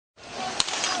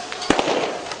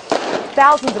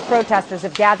Thousands of protesters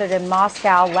have gathered in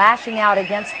Moscow, lashing out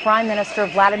against Prime Minister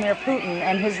Vladimir Putin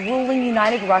and his ruling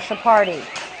United Russia Party.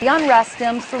 The unrest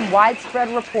stems from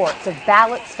widespread reports of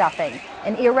ballot stuffing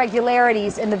and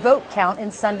irregularities in the vote count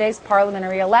in Sunday's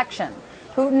parliamentary election.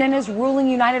 Putin and his ruling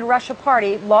United Russia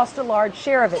Party lost a large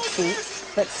share of its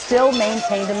seats, but still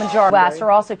maintained a majority. The U.S.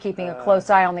 are also keeping a close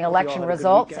eye on the election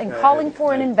results and calling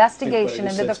for an investigation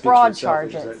into the fraud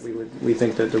charges. We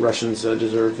think that the Russian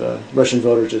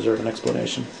voters deserve an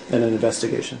explanation and an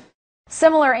investigation.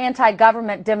 Similar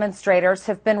anti-government demonstrators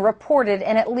have been reported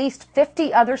in at least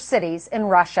 50 other cities in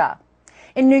Russia.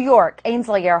 In New York,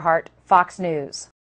 Ainsley Earhart, Fox News.